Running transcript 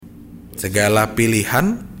Segala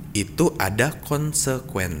pilihan itu ada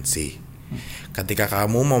konsekuensi. Ketika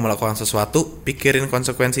kamu mau melakukan sesuatu, pikirin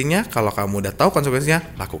konsekuensinya. Kalau kamu udah tahu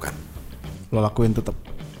konsekuensinya, lakukan. Lo lakuin tetap.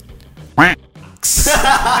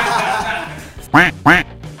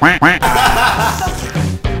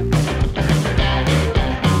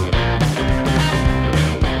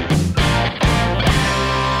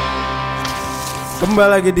 Kembali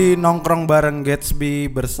lagi di nongkrong bareng Gatsby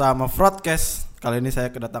bersama Broadcast. Kali ini saya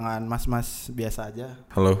kedatangan mas-mas biasa aja.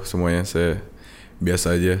 Halo semuanya, saya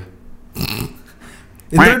biasa aja.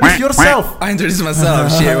 Introduce yourself. I introduce myself.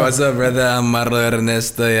 Shit, what's up brother? I'm Marlo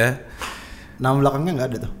Ernesto ya. Nama belakangnya nggak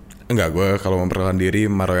ada tuh? Enggak, gue kalau memperkenalkan diri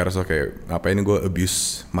Marlo Ernesto kayak ngapain gue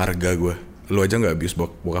abuse marga gue. Lu aja nggak abuse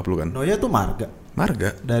bokap lu kan? Noya tuh marga.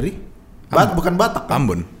 Marga? Dari? Bukan Batak kan?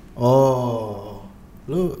 Ambon. Oh.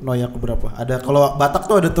 Lu Noya ke berapa? Ada, kalau Batak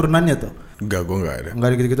tuh ada turunannya tuh. Enggak, gue enggak ada. Enggak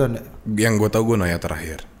ada gitu-gitu ada. Yang gue tau gue Noya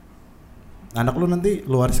terakhir. Anak lu nanti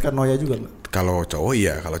lu wariskan Noya juga enggak? Kalau cowok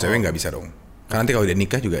iya, kalau cewek nggak bisa dong. Karena nanti kalau udah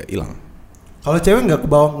nikah juga hilang. Kalau cewek nggak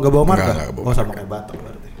bawa marga? Nggak bawa oh sama marga. kayak Batak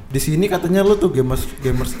berarti. Di sini katanya lu tuh gamers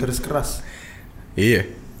garis keras. Iya.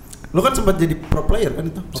 Lu kan sempat jadi pro player kan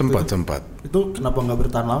itu? Sempat. Itu kenapa nggak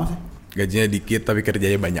bertahan lama sih? Gajinya dikit tapi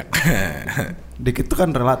kerjanya banyak. Dikit tuh kan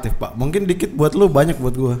relatif pak. Mungkin dikit buat lu, banyak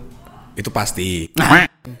buat gua. Itu pasti.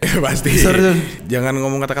 Pasti. Sorry. Jangan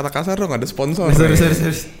ngomong kata-kata kasar dong, ada sponsor. Sorry.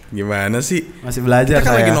 Gimana sih? Masih belajar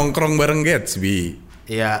Kita kan saya. lagi nongkrong bareng Gatsby.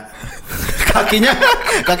 Iya.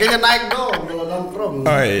 kakinya naik dong kalau nongkrong.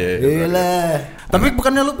 Oh iya. Gila. Tapi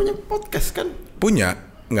bukannya lu punya podcast kan? Punya.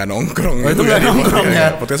 Nggak nongkrong. Oh, itu nggak nongkrong ya?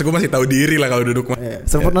 Podcast gue masih tahu diri lah kalau duduk mah.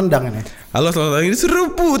 Seruput nendang ini. Halo, selamat datang di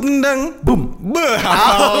Seruput Nendang. Boom.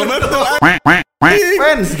 Hafal betul.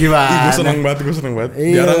 Fans gimana? Gue seneng banget.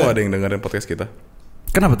 Iya. Jarang loh ada yang dengerin podcast kita.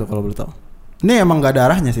 Kenapa tuh kalau boleh tahu? Ini emang nggak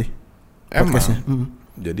ada arahnya sih. Emang. Podcastnya.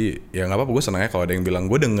 Jadi ya nggak apa-apa, gue senangnya kalau ada yang bilang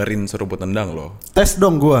gue dengerin Seruput Nendang loh. Tes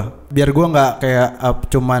dong gua, biar gua nggak kayak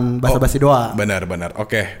cuman basa-basi doang. Benar.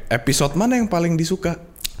 Oke, episode mana yang paling disuka?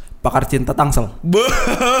 Pakar Cinta Tangsel.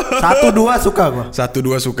 1-2 suka gua.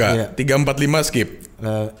 1-2 suka. Iya. 3-4-5 skip.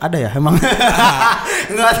 Ada ya emang?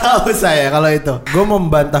 Nggak tahu saya kalau itu. Gua mau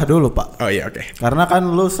membantah dulu pak. Oh iya, oke. Karena kan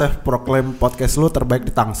lu self proclaim podcast lu terbaik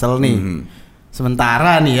di Tangsel nih.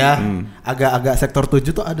 Sementara nih ya, agak-agak sektor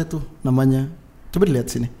 7 tuh ada tuh namanya. Coba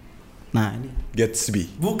dilihat sini. Nah ini.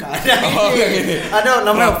 Gatsby. Bukan. yang ini. Ada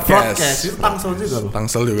namanya Broadcast. Broadcast. Itu Tangsel juga loh.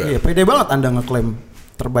 Tangsel juga. Iya, pede banget Anda ngeklaim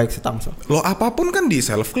terbaik si Tangsel. Lo apapun kan di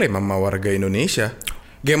self claim sama warga Indonesia.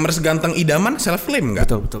 Gamers ganteng idaman self claim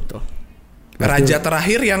nggak? Betul. Raja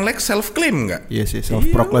terakhir yang like self claim nggak? Iya sih, self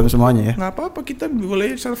proclaim semuanya ya. Nggak apa-apa, kita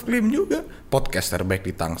boleh self claim juga. Podcast terbaik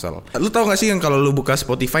di Tangsel. Lu tahu nggak sih yang kalau lu buka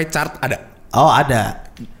Spotify chart ada? Oh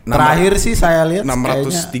ada. Terakhir sih saya lihat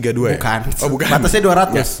 632 bukan. Ya? Oh bukan. Batasnya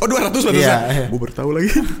 200. Ya. Oh 200 batasnya. Iya. Gue baru tahu lagi.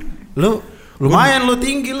 Lu lumayan lu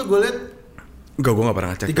tinggi lu, gue lihat Enggak, gue gak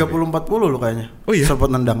pernah ngecek. 30-40 lu kayaknya. Oh iya?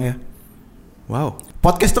 Seruput nendang ya. Wow.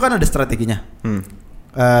 Podcast tuh kan ada strateginya.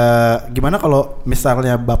 Gimana kalau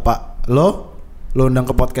misalnya bapak lo undang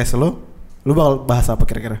ke podcast lu bakal bahas apa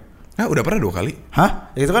kira-kira? Nah udah pernah 2 kali.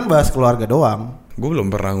 Hah? Itu kan bahas keluarga doang. Gue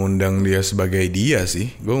belum pernah ngundang dia sebagai dia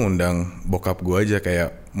sih. Gue ngundang bokap gue aja,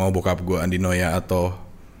 kayak mau bokap gue Andi Noya atau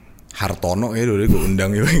Hartono ya dulu gue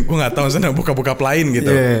undang. Gue nggak tahu maksudnya bokap lain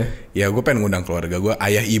gitu. Ya gue pengen ngundang keluarga gue,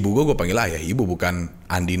 ayah ibu gue panggil ayah ibu, bukan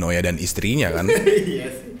Andi Noya dan istrinya kan.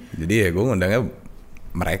 Jadi ya gue ngundangnya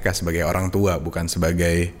mereka sebagai orang tua, bukan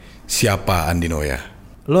sebagai siapa Andi Noya.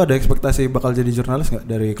 Lo ada ekspektasi bakal jadi jurnalis nggak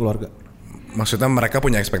dari keluarga? Maksudnya mereka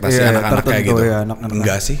punya ekspektasi anak-anaknya gitu? Ya, anak-anak.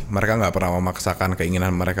 Enggak sih, mereka nggak pernah memaksakan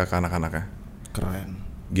keinginan mereka ke anak-anaknya. Keren.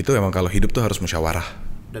 Gitu emang, kalau hidup tuh harus musyawarah.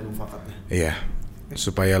 Dan mufakat ya. Iya,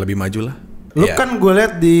 supaya lebih maju lah. Lu ya. kan gue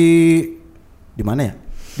liat di mana ya?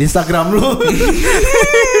 Di Instagram lu.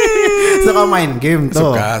 Suka main game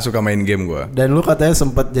tuh. Suka main game gue. Dan lu katanya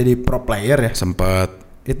sempat jadi pro player ya? Sempet.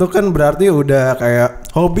 Itu kan berarti udah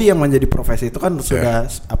kayak hobi yang menjadi profesi. Itu kan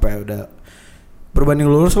sudah udah berbanding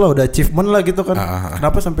lurus lah, udah achievement lah gitu kan.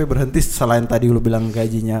 Kenapa sampai berhenti selain tadi lu bilang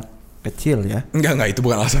gajinya kecil ya? Enggak, itu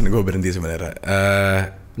bukan alasan gue berhenti sebenarnya.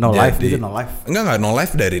 No life. Enggak, no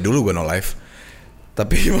life dari dulu gue no life.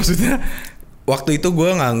 Tapi maksudnya waktu itu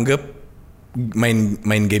gue nganggep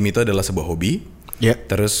main game itu adalah sebuah hobi. Yeah.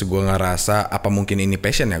 Terus gue ngerasa apa mungkin ini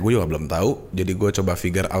passion ya, gue juga belum tahu. Jadi gue coba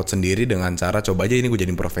figure out sendiri dengan cara coba aja ini gue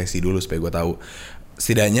jadiin profesi dulu supaya gue tahu.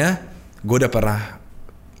 Setidaknya gue udah pernah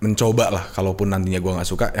mencoba lah, kalaupun nantinya gue nggak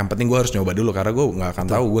suka, yang penting gue harus nyoba dulu karena gue nggak akan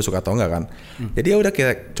tahu gue suka atau nggak kan. Jadi ya udah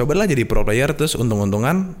kayak cobalah jadi pro player, terus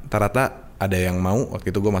untung-untungan ternyata ada yang mau. Waktu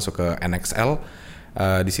itu gue masuk ke NXL,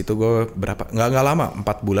 Di situ gue nggak lama,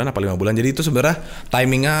 4 bulan apa 5 bulan. Jadi itu sebenarnya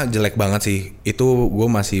timingnya jelek banget sih. Itu gue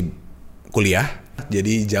masih kuliah,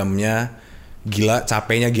 jadi jamnya gila,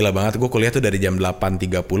 capeknya gila banget. Gue kuliah tuh dari jam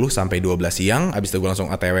 8.30 sampai 12 siang. Abis itu gue langsung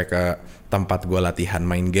ATW ke tempat gue latihan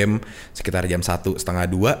main game sekitar jam 1:30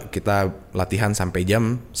 2. Kita latihan sampai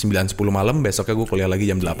jam 9-10 malam. Besoknya gue kuliah lagi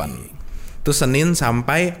jam 8. Itu Senin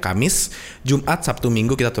sampai Kamis. Jumat, Sabtu,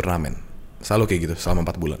 Minggu kita turnamen. Selalu kayak gitu selama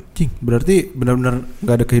 4 bulan. Cing, berarti benar-benar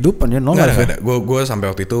gak ada kehidupan ya? Nggak ada. Gue sampai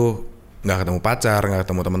waktu itu nggak ketemu pacar, nggak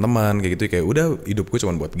ketemu teman-teman kayak gitu. Kayak udah hidup gue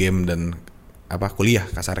cuma buat game dan kuliah,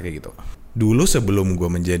 kasar kayak gitu. Dulu sebelum gue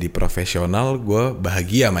menjadi profesional, gue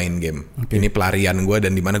bahagia main game. Ini pelarian gue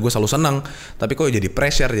dan dimana gue selalu senang. Tapi kok jadi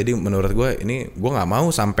pressure. Jadi menurut gue ini gue nggak mau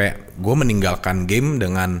sampai gue meninggalkan game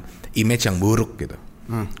dengan image yang buruk gitu.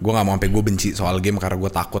 Gue nggak mau sampai gue benci soal game karena gue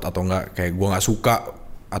takut atau nggak, kayak gue nggak suka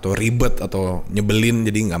atau ribet atau nyebelin,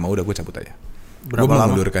 jadi nggak mau, udah gue cabut aja. Gue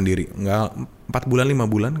mengundurkan diri, nggak 4 bulan 5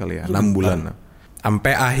 bulan kali ya, 6 bulan.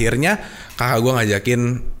 Sampai akhirnya kakak gue ngajakin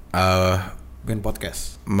bikin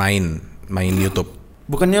podcast, main YouTube.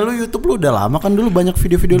 Bukannya lu YouTube lu udah lama kan, dulu banyak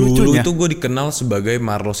video-video lucunya. Dulu itu gue dikenal sebagai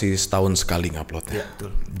Marlosi setahun sekali nguploadnya. Ya,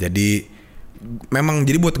 jadi memang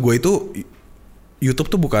jadi buat gue itu YouTube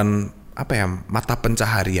tuh bukan mata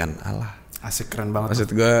pencaharian. Allah. Asik, keren banget.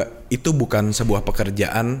 Maksud gue itu bukan sebuah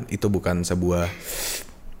pekerjaan, itu bukan sebuah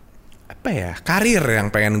karir yang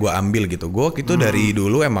pengen gue ambil gitu. Gue itu dari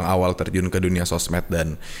dulu emang awal terjun ke dunia sosmed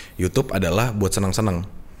dan YouTube adalah buat seneng-seneng.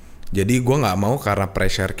 Jadi gue nggak mau karena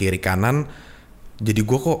pressure kiri kanan, jadi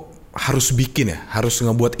gue kok harus bikin ya, harus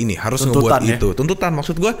ngebuat ini, harus tuntutan ngebuat itu. Tuntutan,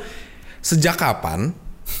 maksud gue sejak kapan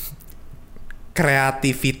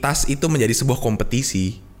kreativitas itu menjadi sebuah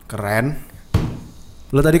kompetisi? Keren.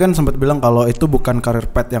 Lo tadi kan sempat bilang kalau itu bukan karir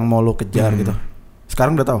path yang mau lo kejar gitu.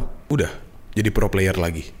 Sekarang udah tahu? Udah, jadi pro player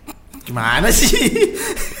lagi. Gimana sih?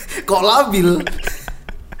 Kok labil?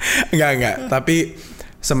 Enggak. Tapi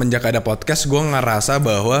semenjak ada podcast gue ngerasa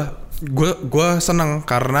bahwa gue seneng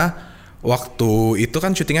karena waktu itu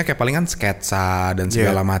kan syutingnya kayak palingan sketsa dan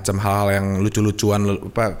segala macam hal-hal yang lucu-lucuan,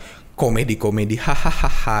 komedi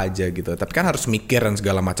hahaha aja gitu. Tapi kan harus mikir dan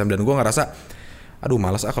segala macam, dan gue ngerasa aduh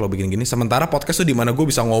malas kalau bikin gini. Sementara podcast tuh di mana gue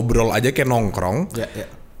bisa ngobrol aja kayak nongkrong.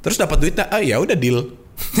 Terus dapat duitnya, ya udah deal.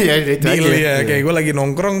 Deal ya, kayak gue lagi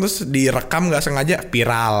nongkrong terus direkam nggak sengaja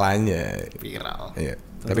viral aja. Iya.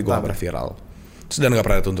 Tapi gue nggak pernah viral. Terus dan nggak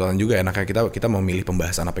pernah ada tuntutan juga. Enaknya kita mau milih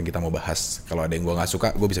pembahasan apa yang kita mau bahas. Kalau ada yang gue nggak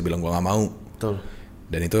suka, gue bisa bilang gue nggak mau. Betul.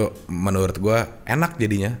 Dan itu menurut gue enak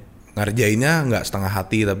jadinya. Ngerjainnya nggak setengah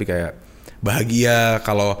hati tapi kayak bahagia.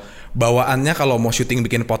 Kalau bawaannya kalau mau syuting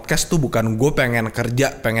bikin podcast tuh bukan gue pengen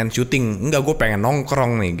kerja, pengen syuting. Enggak, gue pengen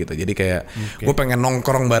nongkrong nih gitu. Jadi kayak gue pengen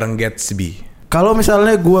nongkrong bareng Gatsby. Kalau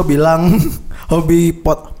misalnya gue bilang hobi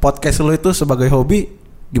podcast lo itu sebagai hobi,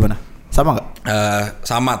 gimana? Sama nggak?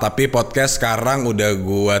 Sama, tapi podcast sekarang udah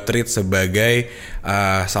gue treat sebagai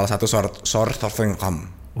salah satu source of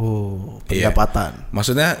income. Oh, pendapatan. Iya.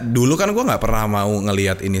 Maksudnya dulu kan gue nggak pernah mau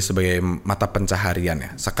ngelihat ini sebagai mata pencaharian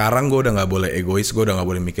ya. Sekarang gue udah nggak boleh egois, gue udah nggak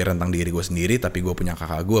boleh mikir tentang diri gue sendiri. Tapi gue punya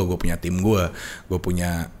kakak gue punya tim gue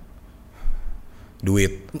punya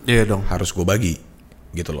duit. Iya dong. Harus gue bagi,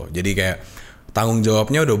 gitu loh. Jadi kayak tanggung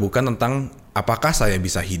jawabnya udah bukan tentang apakah saya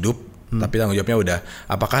bisa hidup, tapi tanggung jawabnya udah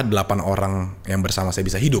apakah 8 orang yang bersama saya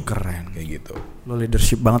bisa hidup. Keren, kayak gitu. Lo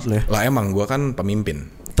leadership banget lo ya. Lah emang gue kan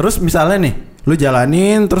pemimpin. Terus misalnya nih, lu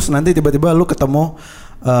jalanin terus nanti tiba-tiba lu ketemu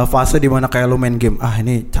fase di mana kayak lu main game. Ah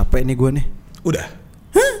ini capek nih gue nih. Udah.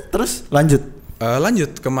 Terus lanjut.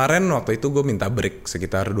 Lanjut. Kemarin waktu itu gue minta break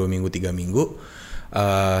sekitar 2 minggu 3 minggu.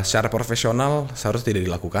 Secara profesional seharusnya tidak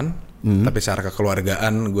dilakukan. Tapi secara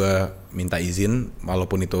kekeluargaan gue minta izin.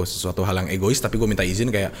 Walaupun itu sesuatu hal yang egois, tapi gue minta izin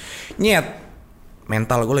kayak nyet.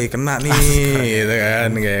 Mental gue lagi kena nih, gitu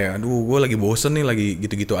kan. Kayak aduh gue lagi bosen nih, lagi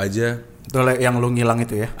gitu-gitu aja. Itu yang lu ngilang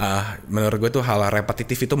itu ya? Menurut gue tuh hal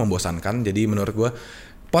repetitif itu membosankan. Jadi menurut gue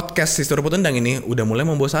podcast Si Seruput Tendang ini udah mulai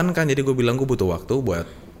membosankan. Jadi gue bilang gue butuh waktu buat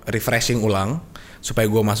refreshing ulang supaya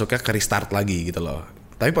gue masuknya ke restart lagi gitu loh.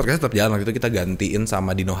 Tapi podcast tetap jalan. Waktu itu kita gantiin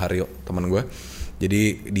sama Dino Haryo, teman gue.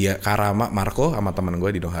 Jadi dia Karama Marco sama teman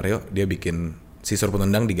gue Dino Haryo, dia bikin Si Seruput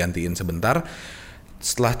Tendang digantiin sebentar.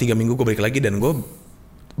 Setelah 3 minggu gue balik lagi dan gue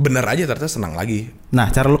bener aja ternyata senang lagi. Nah,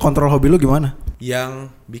 cara lu kontrol hobi lu gimana? Yang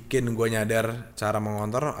bikin gue nyadar cara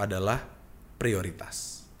mengontrol adalah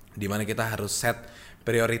prioritas. Dimana kita harus set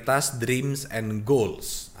prioritas, dreams and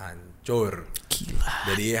goals. Hancur.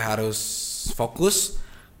 Gila. Jadi harus fokus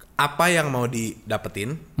apa yang mau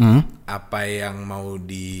didapetin, apa yang mau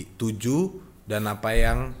dituju, dan apa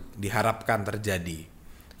yang diharapkan terjadi.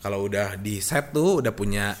 Kalau udah di set tuh, udah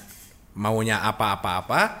punya maunya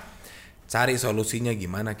apa-apa-apa, cari solusinya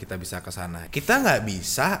gimana kita bisa ke sana. Kita nggak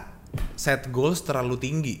bisa set goals terlalu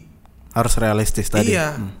tinggi. Harus realistis tadi.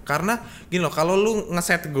 Iya, karena gini loh, kalau lu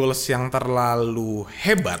ngeset goals yang terlalu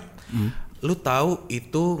hebat, lu tahu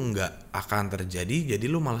itu nggak akan terjadi, jadi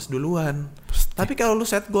lu malas duluan. Tapi kalau lu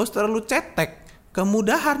set goals terlalu cetek,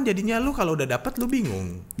 kemudahan jadinya lu kalau udah dapet lu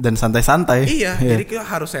bingung. Dan santai-santai. Iya, jadi kita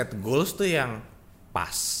harus set goals tuh yang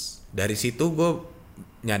pas. Dari situ gue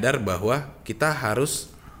nyadar bahwa kita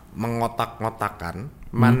harus mengotak-ngotakan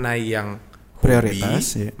mana yang hobi,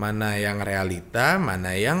 prioritas, mana yang realita,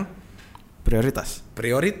 mana yang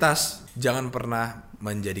prioritas. Jangan pernah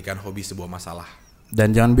menjadikan hobi sebuah masalah.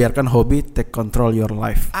 Dan jangan biarkan hobi take control your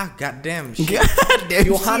life. Goddamn shit.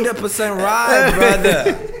 You 100% right, brother.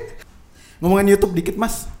 Ngomongin YouTube dikit,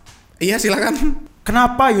 Mas. Iya, silakan.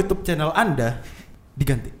 Kenapa YouTube channel Anda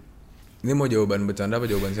diganti? Ini mau jawaban bercanda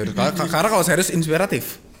apa jawaban serius? Karena kalau serius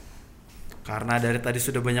inspiratif. Karena dari tadi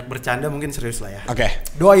sudah banyak bercanda, mungkin serius lah ya. Oke.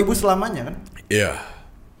 Doa ibu selamanya kan? Iya.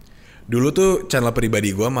 Dulu tuh channel pribadi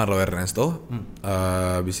gue Marlo Ernesto.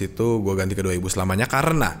 Habis itu gue ganti ke Doa Ibu Selamanya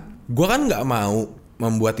karena gue kan nggak mau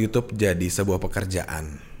membuat YouTube jadi sebuah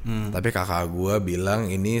pekerjaan. Tapi kakak gue bilang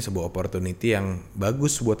ini sebuah opportunity yang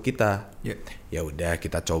bagus buat kita. Ya udah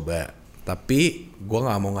kita coba. Tapi gue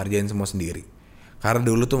nggak mau ngerjain semua sendiri. Karena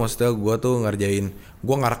dulu tuh maksudnya gue tuh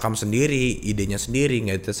gue ngerekam sendiri, idenya sendiri,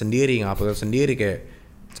 ngedit sendiri, ngupload sendiri, kayak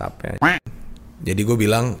capek. Jadi gue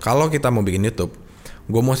bilang kalau kita mau bikin YouTube,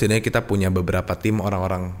 gue mau setidaknya kita punya beberapa tim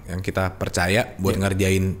orang-orang yang kita percaya buat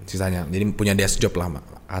ngerjain sisanya. Jadi punya desk job lah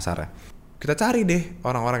kasarnya. Kita cari deh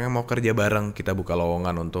orang-orang yang mau kerja bareng. Kita buka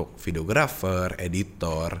lowongan untuk videographer,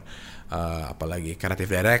 editor, apalagi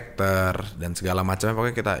creative director dan segala macamnya.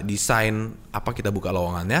 Pokoknya kita desain apa, kita buka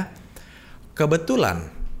lowongannya.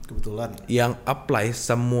 Kebetulan yang apply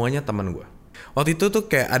semuanya teman gue. Waktu itu tuh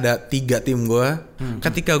kayak ada 3 tim gue.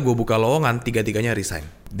 Ketika gue buka lowongan, 3-3nya resign.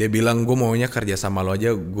 Dia bilang gue maunya kerja sama lo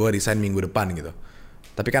aja, gue resign minggu depan gitu.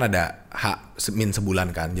 Tapi kan ada hak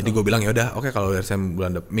sebulan kan. Jadi gue bilang ya udah oke, kalau resign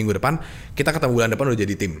minggu depan, kita ketemu bulan depan udah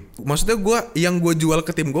jadi tim. Maksudnya yang gue jual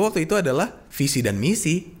ke tim gue waktu itu adalah visi dan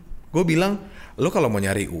misi. Gue bilang, lo kalau mau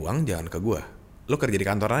nyari uang jangan ke gue. Lo kerja di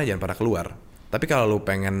kantor aja, jangan pada keluar. Tapi kalau lo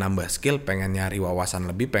pengen nambah skill, pengen nyari wawasan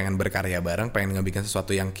lebih, pengen berkarya bareng, pengen ngebikin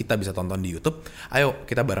sesuatu yang kita bisa tonton di YouTube, ayo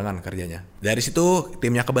kita barengan kerjanya. Dari situ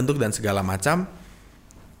timnya kebentuk dan segala macam.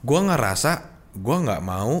 Gue ngerasa gue nggak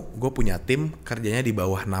mau gue punya tim kerjanya di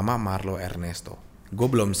bawah nama Marlo Ernesto. Gue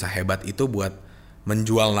belum sehebat itu buat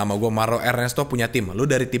menjual nama gue. Marlo Ernesto punya tim, lu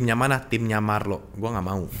dari timnya mana? Timnya Marlo. Gue nggak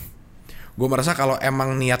mau. Gue merasa kalau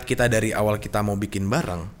emang niat kita dari awal kita mau bikin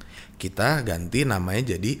bareng, kita ganti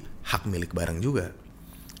namanya jadi hak milik bareng juga.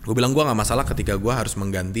 Gue bilang gue nggak masalah ketika gue harus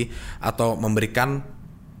mengganti atau memberikan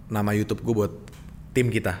nama YouTube gue buat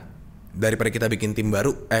tim kita. Daripada kita bikin tim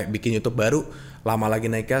baru, bikin YouTube baru, lama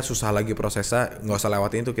lagi naiknya, susah lagi prosesnya, nggak usah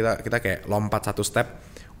lewatin itu, kita kayak lompat 1 step,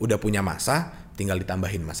 udah punya masa, tinggal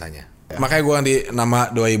ditambahin masanya. Makanya gue ganti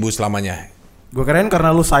nama Doa Ibu Selamanya. Gue keren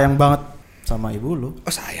karena lu sayang banget sama ibu lu.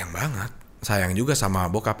 Oh sayang banget, sayang juga sama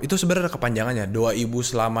bokap. Itu sebenarnya kepanjangannya, Doa Ibu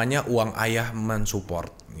Selamanya, uang ayah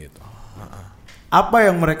mensupport gitu.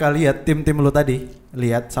 Apa yang mereka lihat, tim-tim lu tadi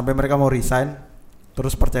lihat sampai mereka mau resign,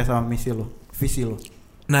 terus percaya sama misi lu, visi lu?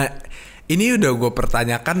 Nah, ini udah gue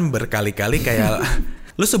pertanyakan berkali-kali kayak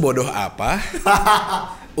lu sebodoh apa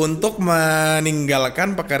untuk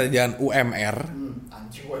meninggalkan pekerjaan UMR?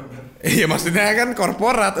 Anjing UMR. Iya, maksudnya kan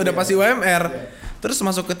korporat udah pasti UMR. Terus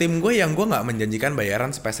masuk ke tim gue yang gue nggak menjanjikan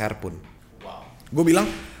bayaran sepeser pun. Gue bilang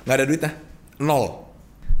nggak ada duitnya,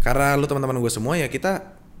 0. Karena lu teman-teman gue semua ya kita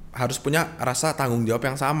harus punya rasa tanggung jawab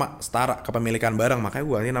yang sama, setara, kepemilikan bareng. Makanya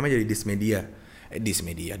gue ini namanya jadi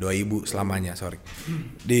Dismedia, Doa Ibu Selamanya,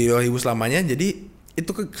 di Doa Ibu Selamanya. Jadi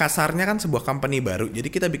itu kasarnya kan sebuah company baru, jadi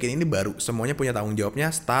kita bikin ini baru, semuanya punya tanggung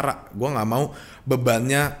jawabnya setara. Gue nggak mau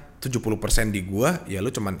bebannya 70% di gue, ya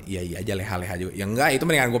lu cuman iya aja leha-leha juga. Ya enggak, itu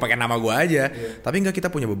mendingan gue pakai nama gue aja. Tapi enggak,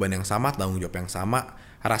 kita punya beban yang sama, tanggung jawab yang sama,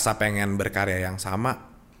 rasa pengen berkarya yang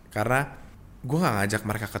sama. Karena gue nggak ngajak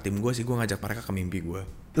mereka ke tim gue sih, gue ngajak mereka ke mimpi gue.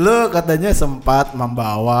 Lu katanya sempat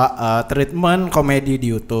membawa treatment komedi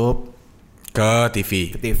di YouTube ke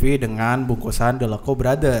TV dengan bungkusan Delaco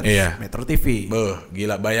Brothers, Metro TV.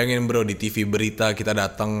 Gila, bayangin bro, di TV berita kita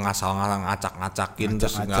datang ngasal-ngasal ngacak-ngacakin,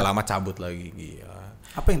 terus nggak lama cabut lagi. Gila.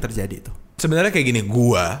 Apa yang terjadi itu? Sebenarnya kayak gini,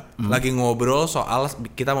 gua lagi ngobrol soal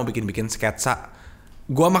kita mau bikin sketsa.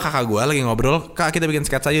 Gua sama kakak gua lagi ngobrol, Kak kita bikin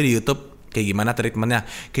sketsa aja di YouTube. Kayak gimana treatmentnya?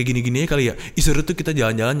 Kayak gini-gini aja kali ya. Seru tuh kita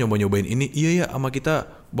jalan-jalan nyoba-nyobain ini. Iya sama kita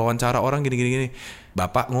wawancara orang gini-gini.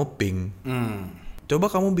 Bapak nguping. Coba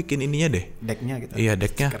kamu bikin ininya deh. Decknya gitu. Iya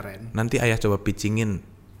decknya. Keren. Nanti ayah coba pitchingin.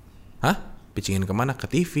 Hah? pitchingin kemana? Ke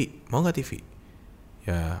TV. Mau nggak TV?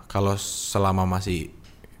 Ya kalau selama masih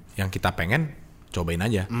yang kita pengen, cobain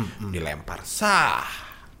aja. Dilempar, sah.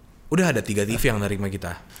 Udah ada 3 TV yang nerima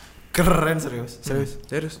kita. Keren, serius.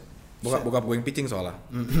 Bokap gue yang pitching soalnya.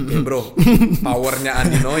 Bro, powernya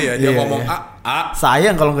Andi Noya dia ngomong A.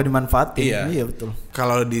 Sayang kalau nggak dimanfaatin. Iya betul.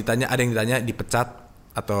 Kalau ada yang ditanya dipecat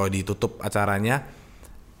atau ditutup acaranya,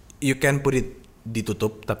 you can put it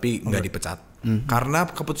ditutup tapi nggak dipecat. Karena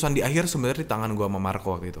keputusan di akhir sebenarnya di tangan gue sama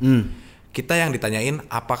Marco waktu itu. Kita yang ditanyain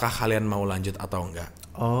apakah kalian mau lanjut atau enggak.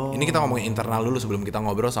 Ini kita ngomongin internal dulu sebelum kita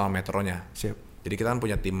ngobrol sama metronya. Siap. Jadi kita kan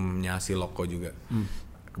punya timnya si Loko juga.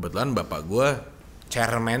 Kebetulan bapak gue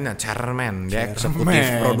chairman, dia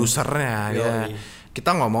eksekutif produsernya. Ya.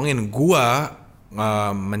 Kita ngomongin gue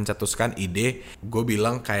mencetuskan ide, gue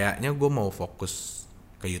bilang kayaknya gue mau fokus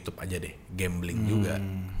ke YouTube aja deh, gambling juga.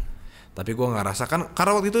 Tapi gue ngerasa kan,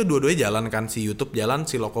 karena waktu itu dua-duanya jalan kan, si YouTube jalan,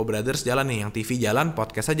 si Loko Brothers jalan nih, yang TV jalan,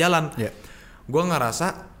 podcastnya jalan. Gue ngerasa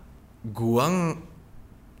gue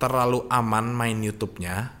terlalu aman main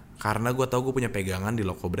YouTube-nya. Karena gue tahu gue punya pegangan di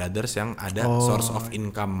Loko Brothers yang ada source of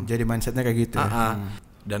income. Jadi mindsetnya kayak gitu.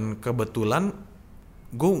 Dan kebetulan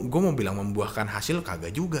gue mau bilang membuahkan hasil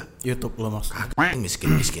kagak juga. YouTube lo maksudnya. Kagak,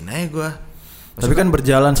 miskin aja gue. Tapi kan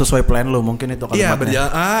berjalan sesuai plan lo, mungkin itu kalimatnya. Iya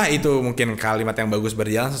berjalan. Itu mungkin kalimat yang bagus,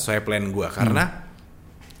 berjalan sesuai plan gue. Karena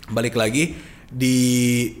balik lagi di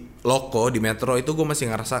Loko, di Metro itu gue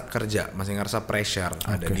masih ngerasa kerja, masih ngerasa pressure,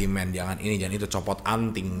 ada demand, jangan ini, jangan itu, copot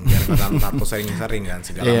anting, biar kelihatan tato sering-sering kan,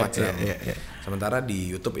 segala macam. Sementara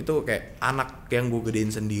di YouTube itu kayak anak yang gue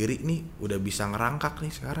gedein sendiri nih, udah bisa ngerangkak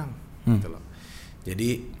nih sekarang, gitu loh.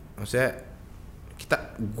 Jadi maksudnya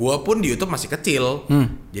gue pun di YouTube masih kecil,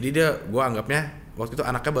 jadi gue anggapnya waktu itu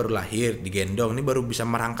anaknya baru lahir, digendong, ini baru bisa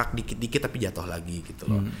merangkak dikit-dikit tapi jatuh lagi gitu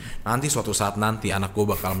loh. Nanti suatu saat nanti anak gue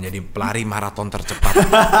bakal menjadi pelari maraton tercepat.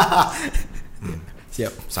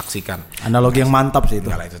 Siap. Saksikan. Analogi yang mantap sih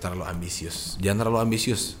itu. Enggak lah, itu terlalu ambisius. Jangan terlalu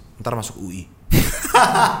ambisius, ntar masuk UI.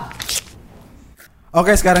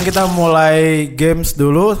 Oke, sekarang kita mulai games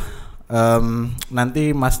dulu.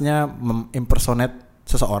 Nanti masnya impersonate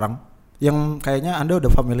seseorang yang kayaknya Anda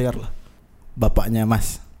udah familiar lah. Bapaknya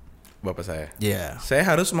Mas. Bapak saya. Iya. Saya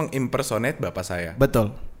harus mengimpersonate bapak saya.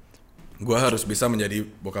 Betul. Gue harus bisa menjadi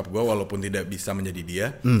bokap gue walaupun tidak bisa menjadi dia.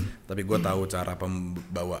 Tapi gue tahu cara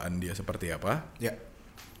pembawaan dia seperti apa. Ya.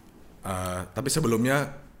 Tapi sebelumnya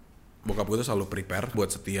bokap gue tuh selalu prepare buat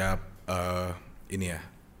setiap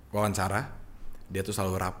wawancara. Dia tuh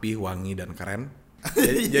selalu rapi, wangi dan keren.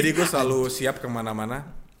 jadi gue selalu siap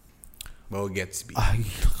kemana-mana bawa Gatsby.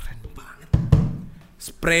 Gila keren banget.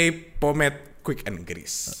 Spray pomade quick and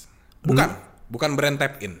grease. Bukan brand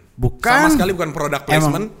tap in. Bukan. Sama sekali bukan product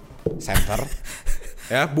placement. Center.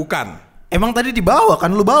 Ya, bukan. Emang tadi dibawa kan,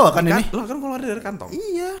 lu bawa kan ini? Lo kan keluar dari kantong.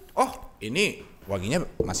 Iya. Oh, ini wanginya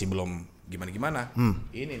masih belum gimana-gimana.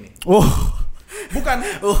 Ini nih. Bukan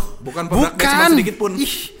produk placement sedikit pun.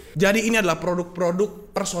 Jadi ini adalah produk-produk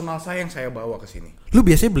personal saya yang saya bawa ke sini. Lu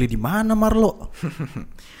biasanya beli di mana, Marlo?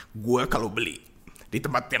 Gua kalau beli di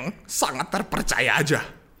tempat yang sangat terpercaya aja.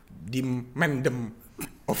 Di Mendem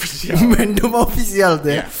Official. Mendem Official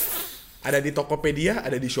tuh ya. Ada di Tokopedia,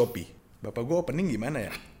 ada di Shopee. Bapak gue opening gimana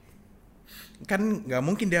ya? Kan gak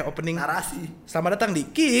mungkin dia opening narasi. Selamat datang di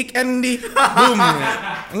Kick and di Boom.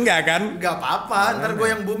 Enggak kan? Gak apa-apa, ntar gue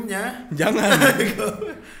yang boomnya. Jangan.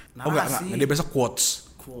 Narasi. Enggak. Dia biasa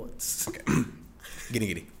quotes. Oke.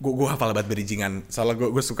 Gini. Gue hafal banget bridgingan. Soalnya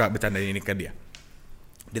gue suka bercandain ini ke dia.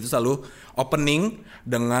 Dia tuh selalu opening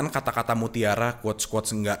dengan kata-kata mutiara,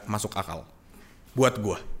 quotes-quotes nggak masuk akal. Buat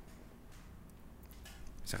gue.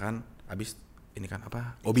 Misalkan abis ini kan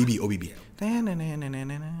apa? OBB.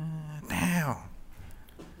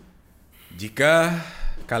 Jika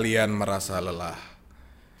kalian merasa lelah,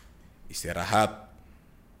 istirahat.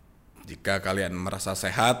 Jika kalian merasa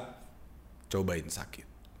sehat, cobain sakit.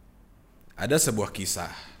 Ada sebuah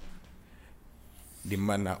kisah di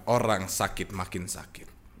mana orang sakit makin sakit.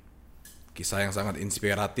 Kisah yang sangat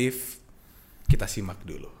inspiratif. Kita simak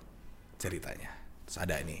dulu ceritanya. Terus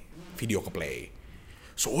ada ini video ke play.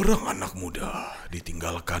 Seorang anak muda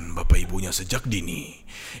ditinggalkan bapak ibunya sejak dini.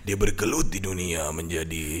 Dia bergelut di dunia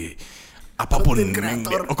menjadi apapun,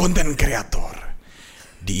 konten kreator.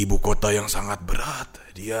 Di ibu kota yang sangat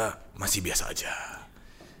berat, dia masih biasa aja.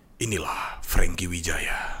 Inilah Frankie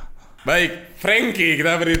Wijaya. Baik, Frankie,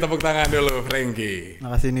 kita beri tepuk tangan dulu, Frankie.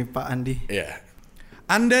 Makasih nih Pak Andi. Ya,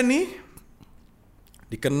 Anda nih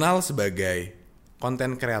dikenal sebagai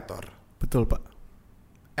konten kreator. Betul Pak.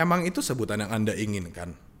 Emang itu sebutan yang Anda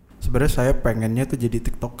inginkan? Sebenarnya saya pengennya tuh jadi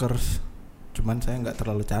TikTokers. Cuman saya nggak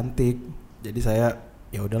terlalu cantik. Jadi saya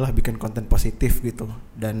ya udahlah bikin konten positif gitu.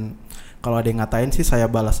 Dan kalau ada yang ngatain sih saya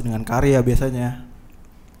balas dengan karya biasanya.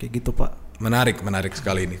 Kayak gitu, Pak. Menarik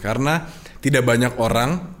sekali ini karena tidak banyak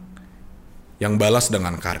orang yang balas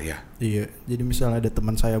dengan karya. Iya, jadi misalnya ada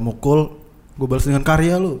teman saya mukul, gue balas dengan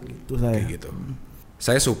karya lu, gitu saya. Kayak gitu.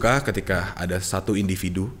 Saya suka ketika ada satu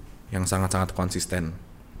individu yang sangat-sangat konsisten.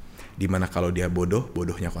 Dimana kalau dia bodoh,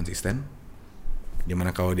 bodohnya konsisten. Dimana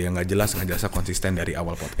kalau dia nggak jelasnya konsisten dari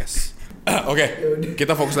awal podcast. Oke,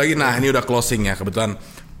 kita fokus lagi. Nah, ini udah closing ya. Kebetulan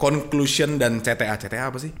conclusion dan CTA. CTA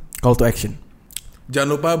apa sih? Call to action. Jangan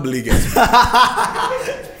lupa beli guys.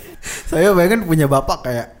 Saya pengen punya bapak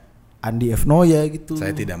kayak Andi F. Noya gitu.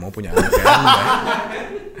 Saya tidak mau punya anak kayak Anda.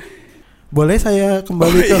 Boleh saya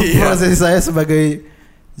kembali ke proses saya sebagai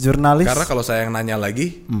jurnalis? Karena kalau saya yang nanya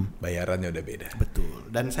lagi, bayarannya udah beda. Betul.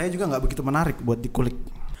 Dan saya juga nggak begitu menarik buat dikulik.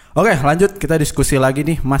 Oke, lanjut kita diskusi lagi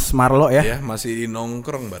nih, Mas Marlo ya. Ya, masih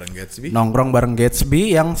nongkrong bareng Gatsby. Nongkrong bareng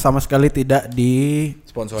Gatsby yang sama sekali tidak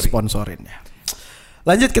sponsorin ya.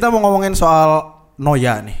 Lanjut kita mau ngomongin soal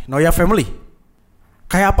Noya nih, Noya family.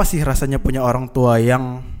 Kayak apa sih rasanya punya orang tua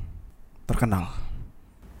yang terkenal?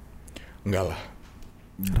 Enggak lah.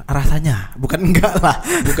 Rasanya, bukan enggak lah.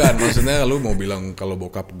 Bukan, maksudnya lu mau bilang kalau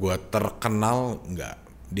bokap gua terkenal, enggak.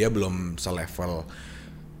 Dia belum selevel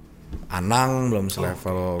Anang, belum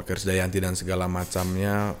selevel Krisdayanti dan segala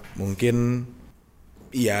macamnya. Mungkin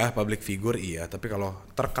iya, public figure iya, tapi kalau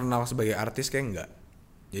terkenal sebagai artis kayak enggak.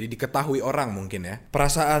 Jadi diketahui orang mungkin ya.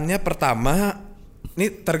 Perasaannya pertama,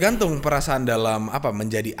 ini tergantung perasaan dalam apa,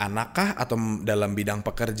 menjadi anakkah atau dalam bidang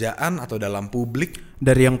pekerjaan atau dalam publik.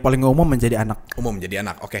 Dari yang paling umum menjadi anak. Umum jadi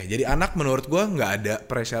anak. Oke, jadi anak menurut gue nggak ada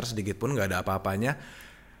pressure sedikit pun, nggak ada apa-apanya.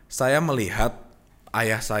 Saya melihat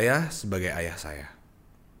ayah saya sebagai ayah saya.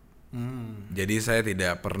 Jadi saya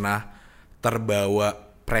tidak pernah terbawa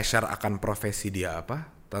pressure akan profesi dia apa,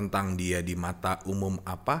 tentang dia di mata umum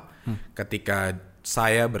apa. Ketika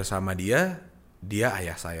saya bersama dia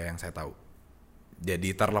ayah saya yang saya tahu.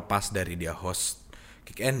 Jadi terlepas dari dia host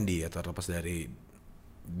Kick Andy, atau terlepas dari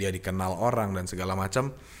dia dikenal orang dan segala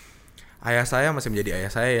macam, ayah saya masih menjadi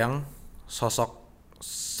ayah saya yang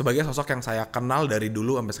sebagai sosok yang saya kenal dari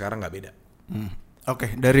dulu sampai sekarang nggak beda.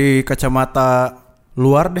 Oke, dari kacamata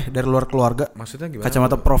luar deh, dari luar keluarga. Maksudnya gimana?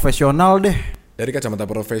 Kacamata profesional deh. Dari kacamata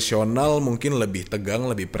profesional mungkin lebih tegang,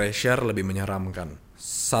 lebih pressure, lebih menyeramkan.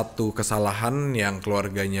 Satu kesalahan yang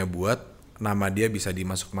keluarganya buat, nama dia bisa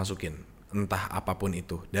dimasuk-masukin, entah apapun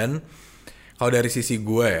itu. Dan kalau dari sisi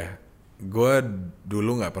gue ya, gue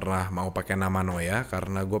dulu nggak pernah mau pakai nama Noya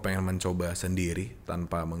karena gue pengen mencoba sendiri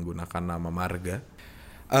tanpa menggunakan nama marga.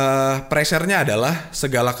 Pressure-nya adalah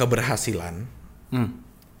segala keberhasilan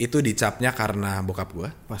itu dicapnya karena bokap gue.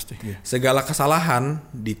 Pasti. Iya. Segala kesalahan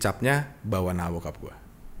dicapnya bawa nama bokap gue.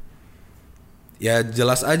 Ya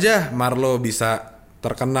jelas aja Marlo bisa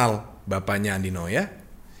terkenal bapaknya Andi Noya.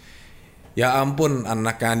 Ya ampun,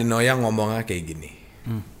 anaknya Andi Noya ngomongnya kayak gini.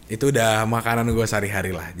 Itu udah makanan gue sehari-hari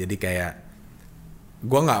lah. Jadi kayak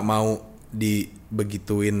gue nggak mau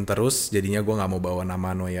dibegituin terus. Jadinya gue nggak mau bawa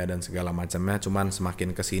nama Noya dan segala macamnya. Cuman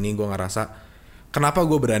semakin kesini gue ngerasa kenapa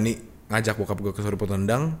gue berani ngajak bokap gue ke Suriput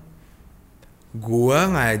Tendang. Gue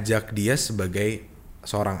ngajak dia sebagai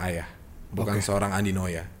seorang ayah, bukan seorang Andi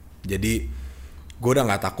Noya. Jadi gue udah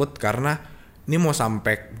nggak takut karena ini mau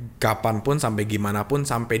sampai kapanpun, sampai gimana pun,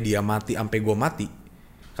 sampai dia mati, sampai gue mati.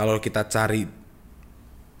 Kalau kita cari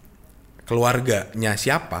keluarganya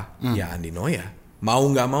siapa, ya Andi Noya. Mau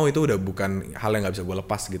nggak mau itu udah bukan hal yang nggak bisa gue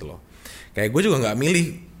lepas gitu loh. Kayak gue juga nggak milih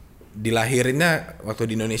dilahirinnya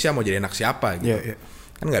waktu di Indonesia mau jadi anak siapa gitu.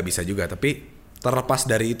 Kan nggak bisa juga. Tapi terlepas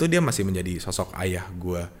dari itu dia masih menjadi sosok ayah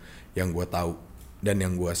gue yang gue tahu dan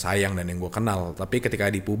yang gue sayang dan yang gue kenal. Tapi ketika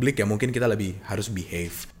di publik ya mungkin kita lebih harus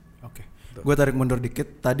behave. Oke. Gue tarik mundur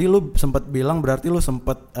dikit. Tadi lu sempat bilang berarti lu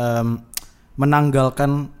sempat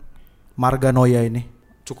menanggalkan marga Noya ini.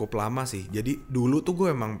 Cukup lama sih. Jadi dulu tuh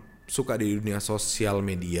gue emang suka di dunia sosial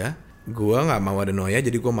media. Gue nggak mau ada Noya,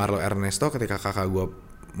 jadi gue Marlo Ernesto. Ketika kakak gue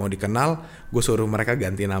mau dikenal, gue suruh mereka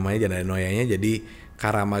ganti namanya, jangan ada Noyanya. Jadi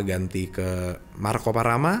Karama ganti ke Marco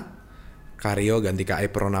Parama, Karyo ganti ke I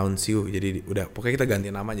Pronounce You. Jadi udah pokoknya kita ganti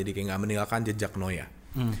nama jadi kayak nggak meninggalkan jejak Noya.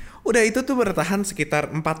 Udah itu tuh bertahan sekitar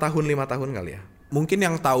 4 tahun 5 tahun kali ya. Mungkin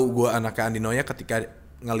yang tahu gue anaknya Andi Noya ketika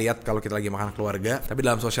ngelihat kalau kita lagi makan keluarga, tapi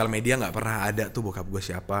dalam sosial media nggak pernah ada tuh bokap gue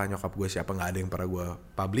siapa, nyokap gue siapa, nggak ada yang pernah gue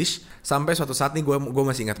publish. Sampai suatu saat nih gue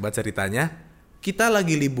masih ingat banget ceritanya. Kita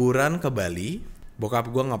lagi liburan ke Bali, bokap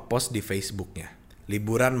gue ngepost di Facebooknya,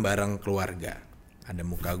 liburan bareng keluarga. Ada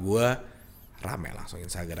muka gue, rame langsung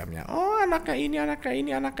Instagramnya. Oh anaknya ini, anaknya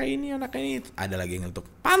ini, anaknya ini, anaknya ini. Ada lagi yang ngetuk,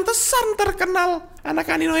 pantesan terkenal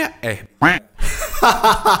anaknya Andi Noya.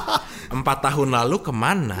 4 tahun lalu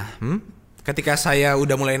kemana? Ketika saya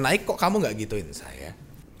udah mulai naik kok kamu nggak gituin saya?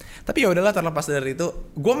 Tapi ya udahlah, terlepas dari itu,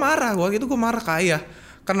 gue marah ke ayah.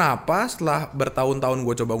 Kenapa setelah bertahun-tahun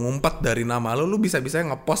gue coba ngumpet dari nama lu bisa-bisa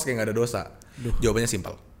ngepost kayak gak ada dosa? Jawabannya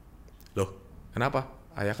simpel. Loh, kenapa?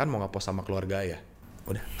 Ayah kan mau ngepost sama keluarga ayah.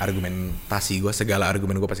 Udah, argumentasi gue, segala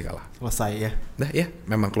argumen gue pasti kalah. Selesai ya. Udah ya,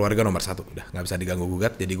 memang keluarga nomor 1. Udah, gak bisa diganggu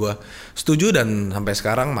gugat. Jadi gue setuju dan sampai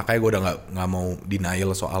sekarang makanya gue udah gak mau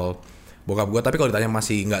denial soal bokap gue. Tapi kalau ditanya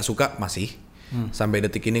masih gak suka, masih. Sampai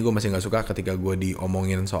detik ini gue masih gak suka ketika gue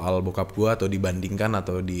diomongin soal bokap gue atau dibandingkan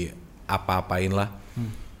atau di apa-apain lah.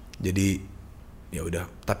 Jadi ya udah,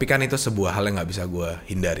 tapi kan itu sebuah hal yang nggak bisa gue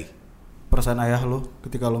hindari. Perasaan ayah lo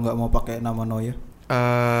ketika lo nggak mau pakai nama Noya?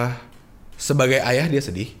 Sebagai ayah dia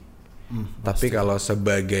sedih, tapi kalau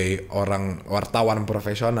sebagai orang wartawan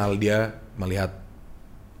profesional dia melihat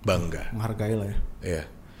bangga, menghargai lah ya. Iya,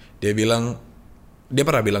 dia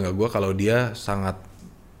pernah bilang ke gue kalau dia sangat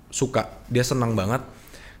suka, dia senang banget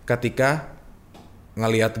ketika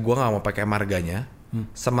ngelihat gue nggak mau pakai marganya,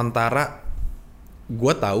 sementara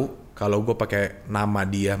gue tahu kalau gue pakai nama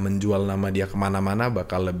dia, menjual nama dia kemana-mana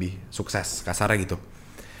bakal lebih sukses, kasarnya gitu.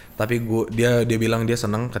 Tapi dia bilang dia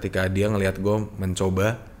seneng ketika dia ngelihat gue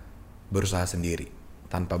mencoba berusaha sendiri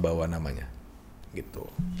tanpa bawa namanya, gitu.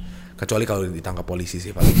 Kecuali kalau ditangkap polisi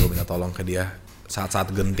sih, paling gue minta tolong ke dia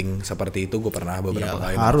saat-saat genting seperti itu. Gue pernah beberapa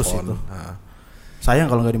kali harus nelfon. Itu. Sayang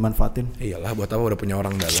kalau nggak dimanfaatin. Iyalah, buat apa, udah punya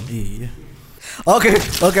orang dalam. Iya. Oke,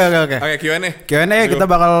 Q&A. Kita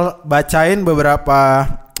bakal bacain beberapa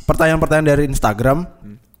pertanyaan-pertanyaan dari Instagram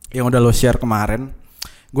yang udah lo share kemarin.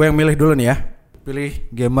 Gue yang milih dulu nih ya. Pilih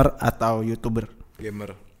gamer atau YouTuber?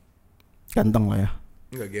 Gamer. Ganteng lo ya.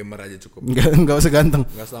 Enggak, gamer aja cukup. Enggak usah ganteng.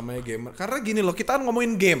 Enggak selamanya gamer. Karena gini loh, kita kan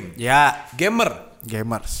ngomongin game. Ya,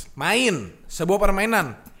 Gamers. Main sebuah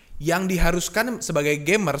permainan yang diharuskan sebagai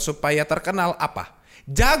gamer supaya terkenal apa?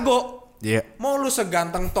 Jago. Iya. Mau lu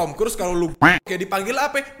seganteng Tom Cruise kalau lu kayak dipanggil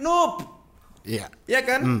apa? Noob. Iya. Iya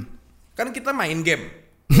kan? Kan kita main game.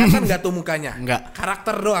 Ya kan enggak tuh mukanya. Enggak.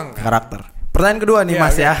 Karakter doang kan? Karakter. Pertanyaan kedua nih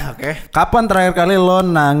Mas ya. Oke. Kapan terakhir kali lo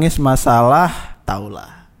nangis masalah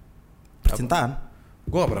taulah percintaan?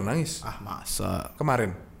 Gue gak pernah nangis. Masa?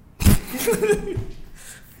 Kemarin.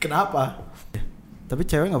 Kenapa? Tapi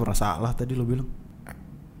cewek gak pernah salah tadi lo bilang.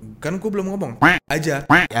 Kan gue belum ngomong. Aja.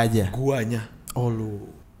 Guanya. Oh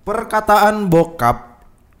lu. Perkataan bokap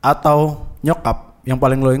atau nyokap yang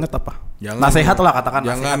paling lo inget apa? Nasihat lah, katakan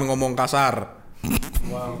jangan nasihat. Ngomong kasar.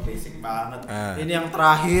 Wow, basic banget. Ini yang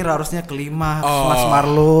terakhir, harusnya kelima. Mas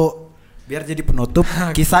Marlo, biar jadi penutup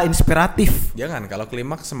kisah inspiratif. Jangan, kalau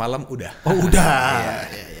klimaks semalam udah. Oh udah.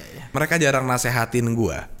 Iya. Mereka jarang nasehatin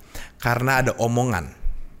gue karena ada omongan.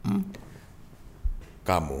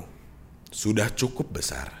 Kamu sudah cukup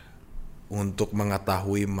besar untuk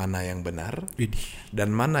mengetahui mana yang benar dan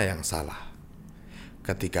mana yang salah.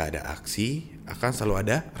 Ketika ada aksi, akan selalu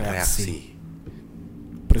ada reaksi.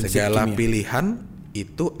 Segala pilihan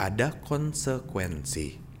itu ada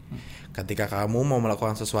konsekuensi. Ketika kamu mau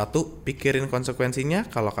melakukan sesuatu, pikirin konsekuensinya.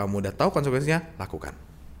 Kalau kamu udah tahu konsekuensinya, lakukan.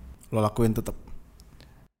 Lo lakuin tetap.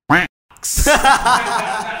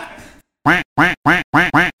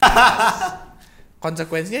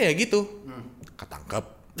 Konsekuensinya ya gitu. Ketangkep.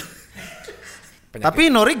 Penyakit. Tapi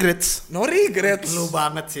no regrets. Lu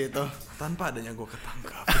banget sih itu. Tanpa adanya gue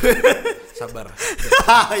ketangkap. Sabar.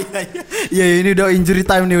 Iya ini udah injury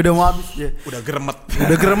time nih, udah mau habis ya. Udah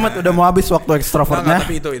geremet, udah mau habis waktu extrovertnya.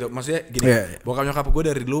 Tapi itu maksudnya gini. Bokap nyokap gue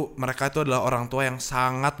dari dulu, mereka itu adalah orang tua yang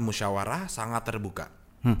sangat musyawarah, sangat terbuka.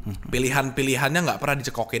 Pilihan-pilihannya nggak pernah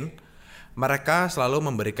dicekokin. Mereka selalu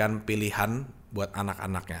memberikan pilihan buat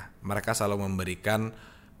anak-anaknya. Mereka selalu memberikan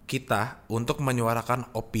kita untuk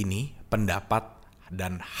menyuarakan opini, pendapat,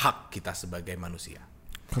 dan hak kita sebagai manusia.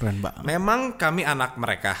 Keren banget. Memang kami anak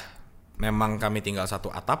mereka, memang kami tinggal satu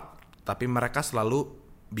atap, tapi mereka selalu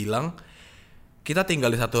bilang kita tinggal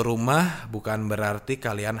di satu rumah bukan berarti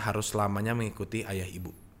kalian harus selamanya mengikuti ayah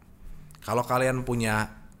ibu. Kalau kalian punya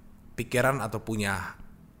pikiran atau punya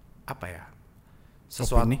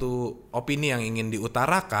sesuatu opini yang ingin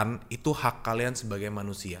diutarakan, itu hak kalian sebagai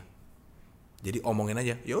manusia. Jadi omongin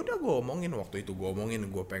aja. Ya udah gue omongin, waktu itu gue omongin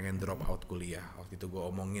gue pengen drop out kuliah. Waktu itu gue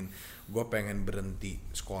omongin gue pengen berhenti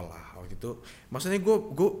sekolah. Waktu itu maksudnya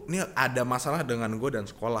gue ini ada masalah dengan gue dan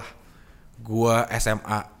sekolah. Gue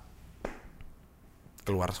SMA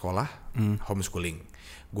keluar sekolah, homeschooling.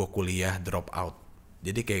 Gue kuliah drop out.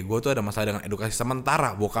 Jadi kayak gue tuh ada masalah dengan edukasi.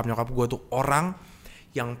 Sementara bokap nyokap gue tuh orang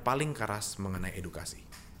yang paling keras mengenai edukasi.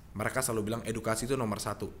 Mereka selalu bilang edukasi itu nomor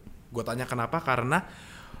 1. Gue tanya kenapa, karena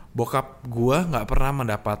bokap gue nggak pernah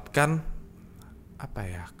mendapatkan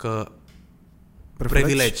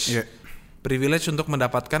privilege privilege untuk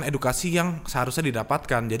mendapatkan edukasi yang seharusnya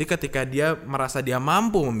didapatkan. Jadi ketika dia merasa dia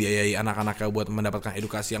mampu membiayai anak-anaknya buat mendapatkan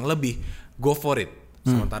edukasi yang lebih, go for it.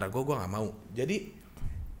 Sementara gue nggak mau. Jadi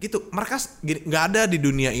gitu, mereka nggak ada di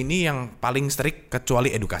dunia ini yang paling strict kecuali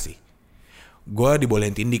edukasi. Gue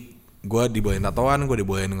dibolehin tindik, gue dibolehin tatoan, gue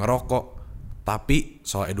dibolehin ngerokok, tapi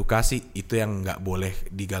soal edukasi itu yang nggak boleh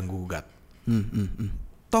diganggu gugat.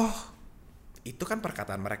 Toh itu kan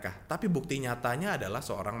perkataan mereka, tapi bukti nyatanya adalah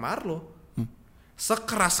seorang Marlo.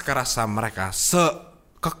 Sekeras-kerasa mereka,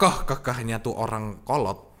 sekekeh-kekehnya tuh orang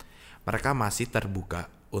kolot, mereka masih terbuka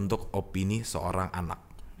untuk opini seorang anak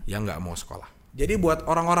yang gak mau sekolah. Jadi buat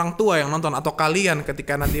orang-orang tua yang nonton atau kalian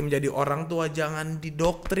ketika nanti menjadi orang tua, jangan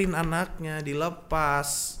didoktrin anaknya,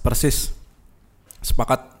 dilepas. Persis,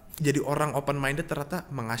 sepakat. Jadi orang open minded ternyata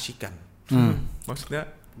mengasyikan. Maksudnya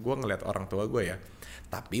gue ngeliat orang tua gue ya,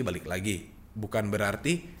 tapi balik lagi, bukan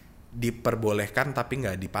berarti diperbolehkan tapi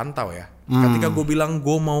nggak dipantau ya. Ketika gue bilang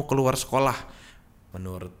gue mau keluar sekolah,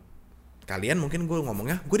 menurut kalian mungkin gue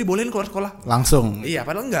ngomongnya gue dibolehin keluar sekolah langsung. Iya,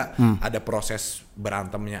 padahal enggak. Ada proses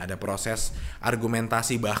berantemnya, ada proses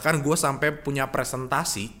argumentasi, bahkan gue sampai punya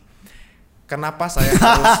presentasi kenapa saya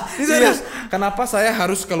harus kenapa saya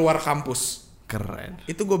harus keluar kampus. Keren.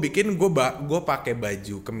 Itu gue bikin, gue pakai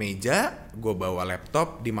baju kemeja, gue bawa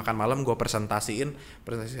laptop, di makan malam gue presentasi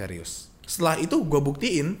serius. Setelah itu gue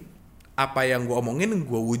buktiin apa yang gue omongin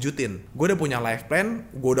gue wujudin. Gue udah punya life plan,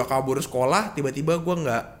 gue udah kabur sekolah, tiba-tiba gue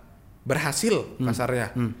nggak berhasil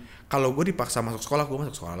kasarnya. Kalau gue dipaksa masuk sekolah, gue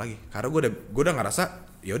masuk sekolah lagi. Karena gue udah ngerasa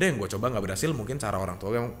ya udah yang gue coba nggak berhasil, mungkin cara orang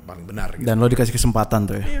tua yang paling benar. Gitu. Dan lo dikasih kesempatan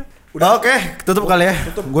tuh ya. Iya. Udah. Oke, tutup kali ya.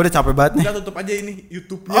 Gue udah capek banget nih. Udah tutup aja ini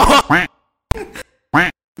YouTube-nya.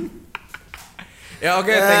 Ya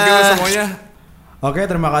oke, thank you semuanya. Oke,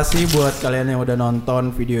 terima kasih buat kalian yang udah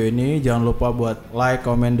nonton video ini. Jangan lupa buat like,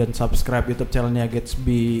 comment, dan subscribe YouTube channelnya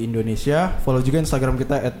Gatsby Indonesia. Follow juga Instagram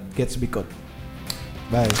kita @GatsbyCode.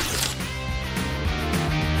 Bye.